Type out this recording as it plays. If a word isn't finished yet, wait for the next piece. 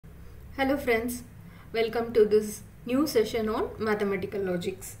Hello friends, welcome to this new session on mathematical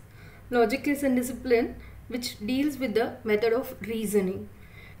logics. Logic is a discipline which deals with the method of reasoning.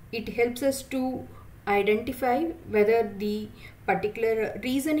 It helps us to identify whether the particular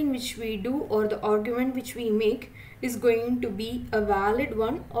reasoning which we do or the argument which we make is going to be a valid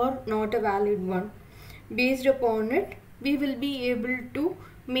one or not a valid one. Based upon it, we will be able to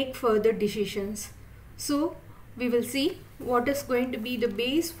make further decisions. So, we will see what is going to be the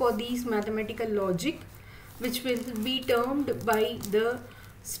base for these mathematical logic, which will be termed by the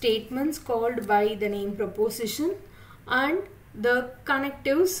statements called by the name proposition and the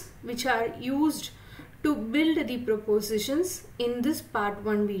connectives which are used to build the propositions in this part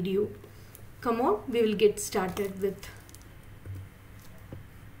 1 video. Come on, we will get started with.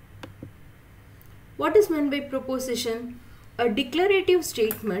 What is meant by proposition? A declarative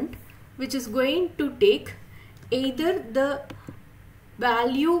statement which is going to take either the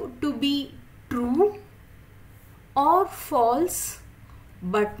value to be true or false,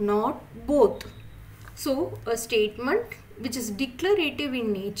 but not both. So a statement which is declarative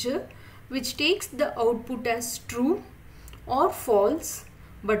in nature, which takes the output as true or false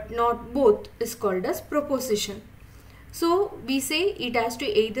but not both, is called as proposition. So we say it has to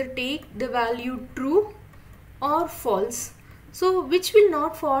either take the value true or false. So which will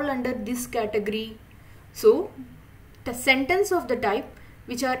not fall under this category? So the sentence of the type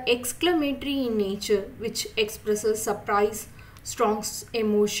which are exclamatory in nature, which expresses surprise, strong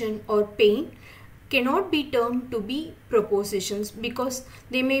emotion or pain, cannot be termed to be propositions because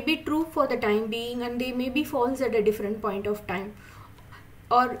they may be true for the time being and they may be false at a different point of time,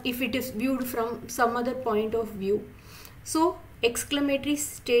 or if it is viewed from some other point of view. So exclamatory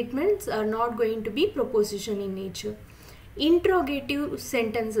statements are not going to be proposition in nature. Interrogative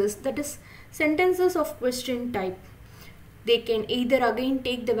sentences, that is sentences of question type, they can either again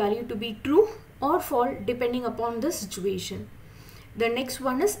take the value to be true or false depending upon the situation. The next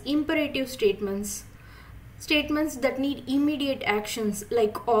one is imperative statements. Statements that need immediate actions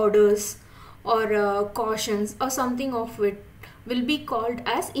like orders or cautions or something of it will be called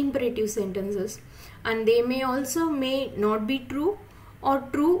as imperative sentences, and they may not be true or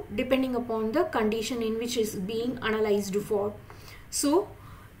true depending upon the condition in which is being analyzed for. So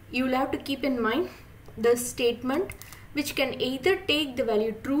you will have to keep in mind the statement which can either take the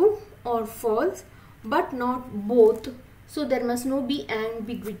value true or false but not both, so there must not be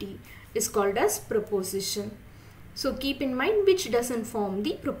ambiguity, is called as proposition. So keep in mind which doesn't form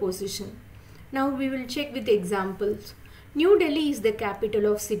the proposition. Now we will check with examples. New Delhi is the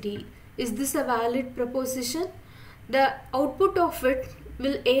capital of city. Is this a valid proposition? The output of it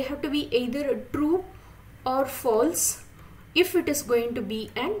will have to be either true or false if it is going to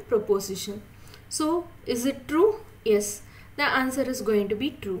be an proposition. So is it true? Yes, the answer is going to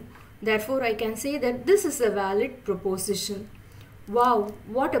be true. Therefore I can say that this is a valid proposition. Wow,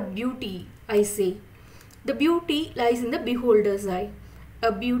 what a beauty, I say. The beauty lies in the beholder's eye.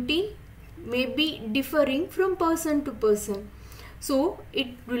 A beauty may be differing from person to person. So it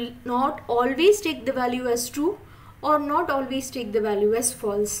will not always take the value as true or not always take the value as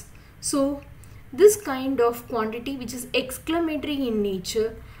false. So this kind of quantity which is exclamatory in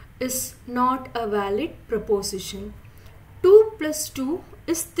nature is not a valid proposition. 2 plus 2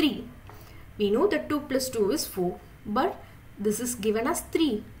 is 3. We know that 2 plus 2 is 4, but this is given as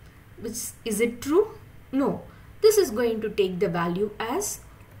 3. Is it true? No. This is going to take the value as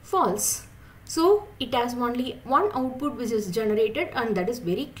false. So it has only one output which is generated, and that is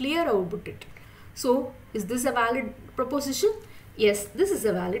very clear output. So is this a valid proposition? Yes, this is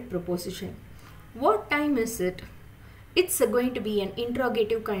a valid proposition. What time is it? It's going to be an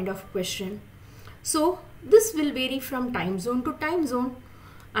interrogative kind of question. So this will vary from time zone to time zone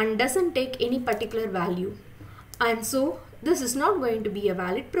and doesn't take any particular value. And so this is not going to be a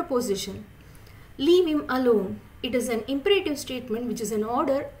valid proposition. Leave him alone. It is an imperative statement which is an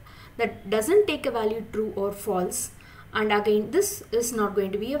order that doesn't take a value true or false, and again this is not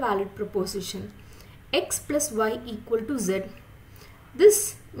going to be a valid proposition. X plus y equal to z.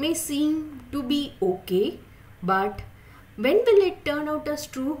 This may seem to be okay, but when will it turn out as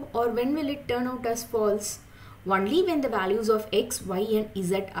true or when will it turn out as false? Only when the values of x, y and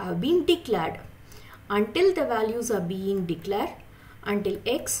z are being declared. Until the values are being declared, until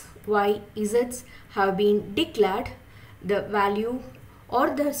x, y, z have been declared, the value or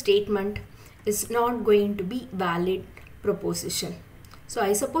the statement is not going to be valid proposition. So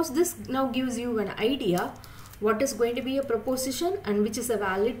I suppose this now gives you an idea what is going to be a proposition and which is a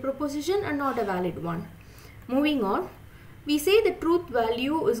valid proposition and not a valid one. Moving on, we say the truth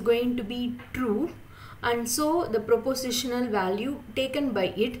value is going to be true and so the propositional value taken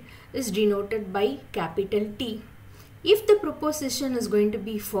by it is denoted by capital T. If the proposition is going to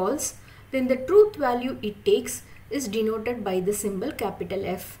be false, then the truth value it takes is denoted by the symbol capital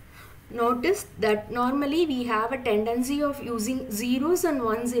F. Notice that normally we have a tendency of using zeros and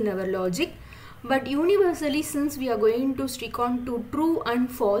ones in our logic, but universally, since we are going to stick on to true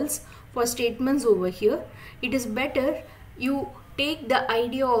and false for statements over here, it is better you take the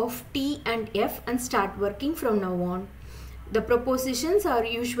idea of T and F and start working from now on. The propositions are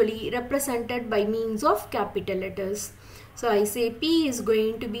usually represented by means of capital letters. So I say P is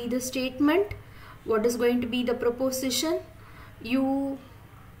going to be the statement. What is going to be the proposition? You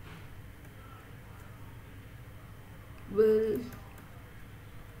will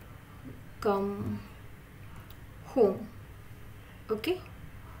come home. Okay.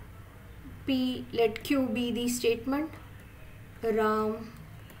 P, let Q be the statement. Ram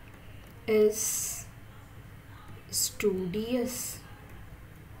is studious,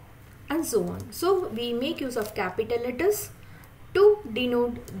 and so on. So we make use of capital letters to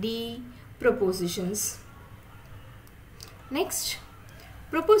denote the propositions. Next,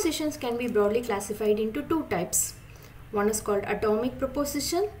 propositions can be broadly classified into two types. One is called atomic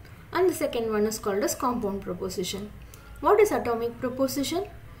proposition and the second one is called as compound proposition. What is atomic proposition?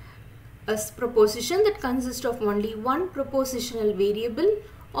 A proposition that consists of only one propositional variable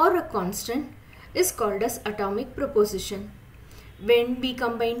or a constant is called as atomic proposition. When we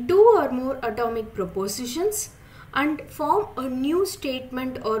combine two or more atomic propositions and form a new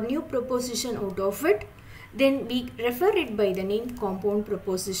statement or new proposition out of it, then we refer it by the name compound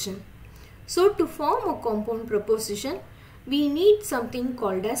proposition. So to form a compound proposition, we need something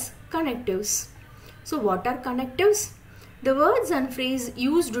called as connectives. So what are connectives? The words and phrase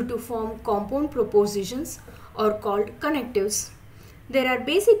used to form compound propositions are called connectives. There are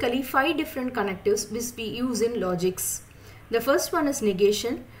basically 5 different connectives which we use in logics. The first one is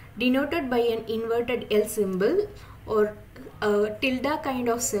negation, denoted by an inverted L symbol or a tilde kind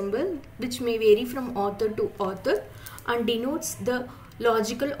of symbol, which may vary from author to author and denotes the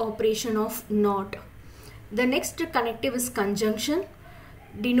logical operation of not. The next connective is conjunction,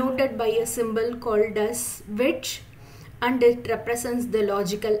 denoted by a symbol called as which, and it represents the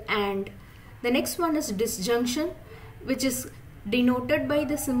logical and. The next one is disjunction, which is denoted by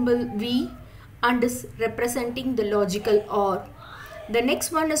the symbol V and is representing the logical or. The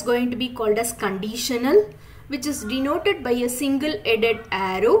next one is going to be called as conditional, which is denoted by a single headed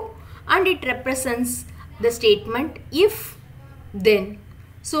arrow and it represents the statement if then.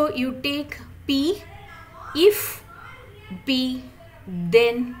 So you take P, if P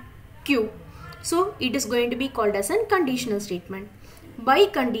then Q. So it is going to be called as a conditional statement. By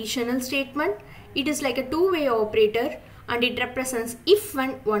conditional statement, it is like a two-way operator and it represents if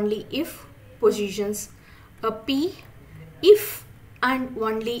and only if positions. A P, if and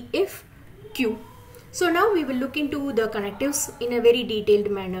only if Q. So now we will look into the connectives in a very detailed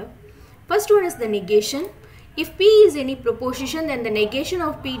manner. First one is the negation. If P is any proposition, then the negation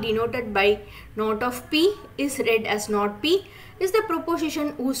of P denoted by not of P is read as not P is the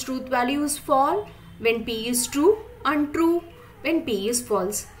proposition whose truth values fall when P is true and true when P is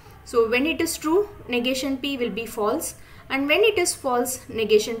false. So when it is true, negation P will be false, and when it is false,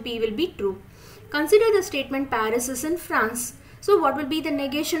 negation P will be true. Consider the statement Paris is in France. So what will be the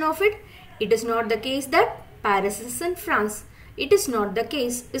negation of it? It is not the case that Paris is in France. It is not the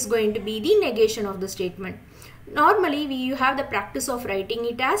case is going to be the negation of the statement. Normally we have the practice of writing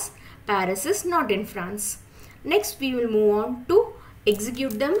it as Paris is not in France. Next we will move on to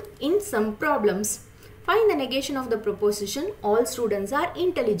execute them in some problems. Find the negation of the proposition all students are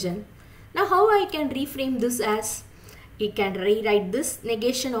intelligent. Now how I can reframe this as? I can rewrite this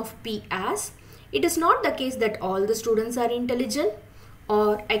negation of P as it is not the case that all the students are intelligent,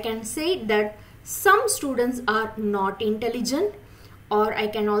 or I can say that some students are not intelligent, or I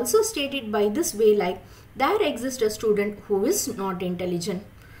can also state it by this way like there exists a student who is not intelligent.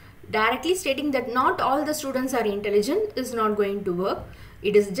 Directly stating that not all the students are intelligent is not going to work.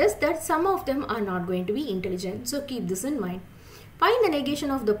 It is just that some of them are not going to be intelligent. So keep this in mind. Find the negation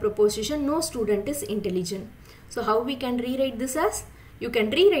of the proposition no student is intelligent. So how we can rewrite this as? You can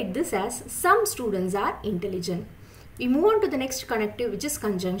rewrite this as some students are intelligent. We move on to the next connective, which is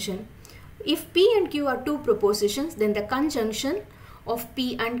conjunction. If P and Q are two propositions, then the conjunction of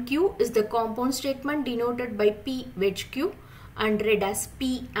P and Q is the compound statement denoted by P wedge Q and read as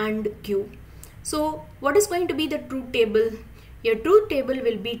P and Q. So what is going to be the truth table? Your truth table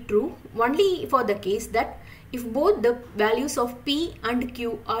will be true only for the case that if both the values of P and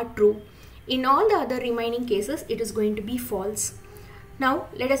Q are true. In all the other remaining cases, it is going to be false. Now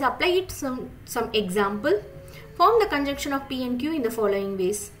let us apply it some example. Form the conjunction of P and Q in the following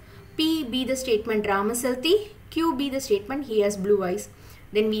ways. P be the statement Ram is healthy, Q be the statement he has blue eyes.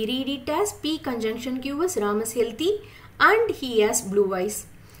 Then we read it as P conjunction Q is Ram is healthy and he has blue eyes.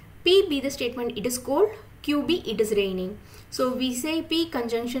 P be the statement it is cold, Q be it is raining. So we say P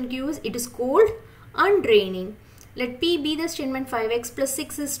conjunction Q is it is cold and raining. Let P be the statement 5x plus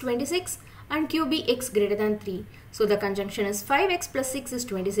 6 is 26 and Q be x greater than 3. So the conjunction is 5x plus 6 is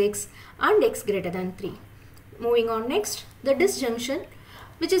 26 and x greater than 3. Moving on next, the disjunction,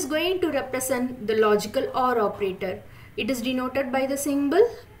 which is going to represent the logical OR operator. It is denoted by the symbol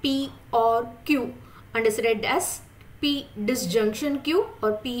P or Q and is read as P disjunction Q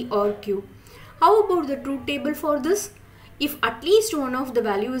or P or Q. How about the truth table for this? If at least one of the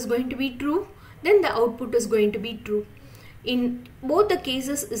value is going to be true, then the output is going to be true. In both the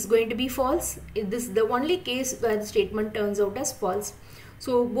cases is going to be false. This is the only case where the statement turns out as false.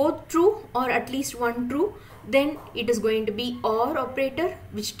 So both true or at least one true, then it is going to be OR operator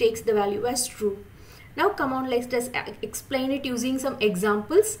which takes the value as true. Now come on, let's just explain it using some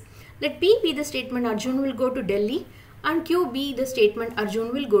examples. Let P be the statement Arjun will go to Delhi and Q be the statement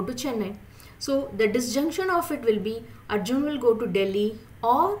Arjun will go to Chennai. So the disjunction of it will be Arjun will go to Delhi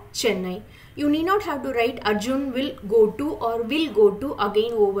or Chennai. You need not have to write Arjun will go to or will go to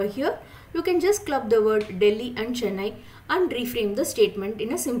again over here. You can just club the word Delhi and Chennai and reframe the statement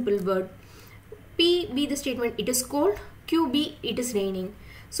in a simple word. P be the statement it is cold, Q be it is raining.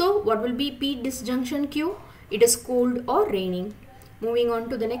 So what will be P disjunction Q? It is cold or raining. Moving on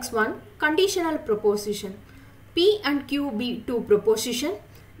to the next one, conditional proposition. P and Q be two proposition.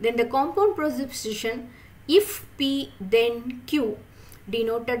 Then the compound proposition if P then Q,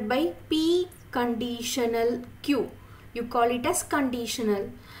 denoted by P conditional Q. You call it as conditional,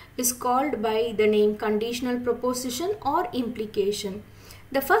 is called by the name conditional proposition or implication.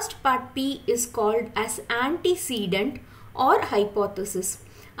 The first part P is called as antecedent or hypothesis,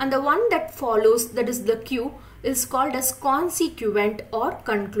 and the one that follows, that is the Q, is called as consequent or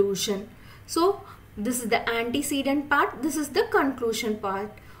conclusion. So this is the antecedent part, this is the conclusion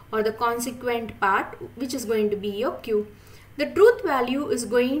part or the consequent part, which is going to be your Q. The truth value is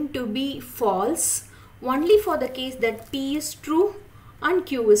going to be false only for the case that P is true and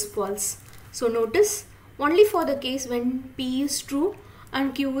Q is false. So notice, only for the case when P is true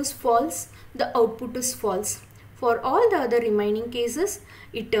and Q is false, the output is false. For all the other remaining cases,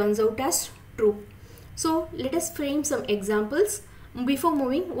 it turns out as true. So let us frame some examples. Before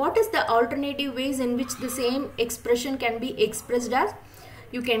moving, what is the alternative ways in which the same expression can be expressed as?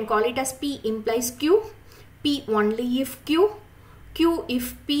 You can call it as P implies Q, P only if Q, Q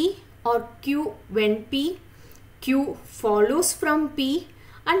if P, or Q when P, Q follows from P,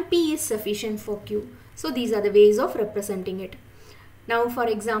 and P is sufficient for Q. So these are the ways of representing it. Now for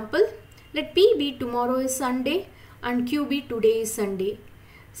example, let P be tomorrow is Sunday and Q be today is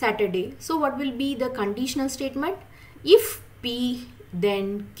Saturday. So what will be the conditional statement? If P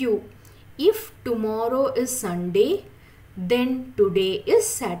then Q. If tomorrow is Sunday, then today is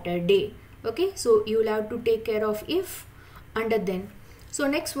Saturday. Okay, so you will have to take care of if and a then. So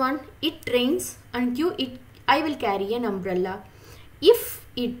next one, it rains and Q, I will carry an umbrella. If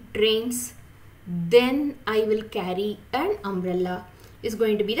it rains, then I will carry an umbrella is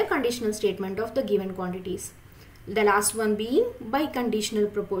going to be the conditional statement of the given quantities. The last one being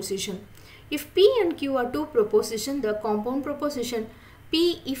biconditional proposition. If P and Q are two propositions, the compound proposition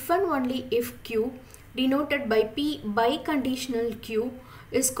P if and only if Q, denoted by P biconditional Q,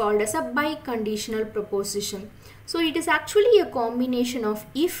 is called as a biconditional proposition. So it is actually a combination of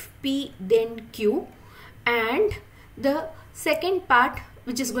if P then Q and the second part,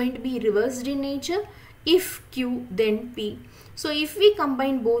 which is going to be reversed in nature, if Q then P. So if we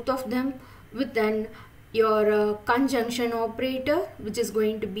combine both of them with your conjunction operator, which is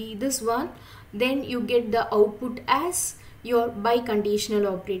going to be this one, then you get the output as your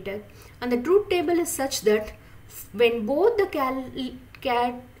biconditional operator. And the truth table is such that when both the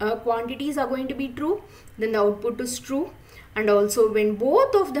quantities are going to be true, then the output is true, and also when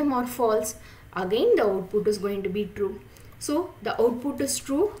both of them are false, again the output is going to be true. So the output is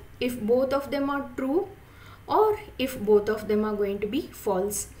true if both of them are true or if both of them are going to be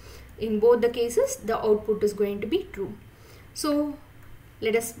false. In both the cases, the output is going to be true. So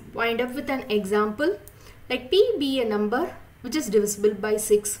let us wind up with an example. Let P be a number which is divisible by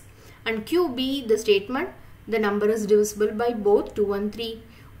 6 and Q be the statement the number is divisible by both 2 and 3.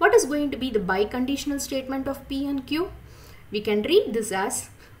 What is going to be the biconditional statement of P and Q? We can read this as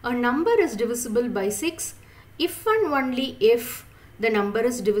a number is divisible by 6 if and only if the number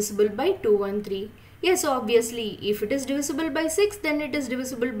is divisible by 2 and 3. Yes, obviously, if it is divisible by 6, then it is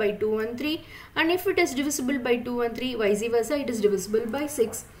divisible by 2 and 3. And if it is divisible by 2 and 3, vice versa, it is divisible by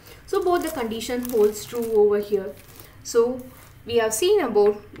 6. So both the condition holds true over here. So we have seen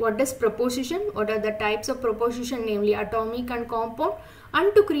about what is proposition, what are the types of proposition, namely atomic and compound.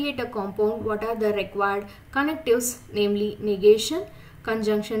 And to create a compound, what are the required connectives, namely negation,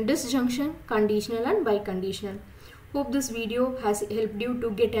 conjunction, disjunction, conditional and biconditional. Hope this video has helped you to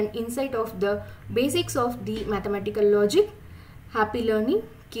get an insight of the basics of the mathematical logic. Happy learning,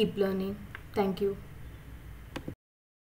 keep learning. Thank you.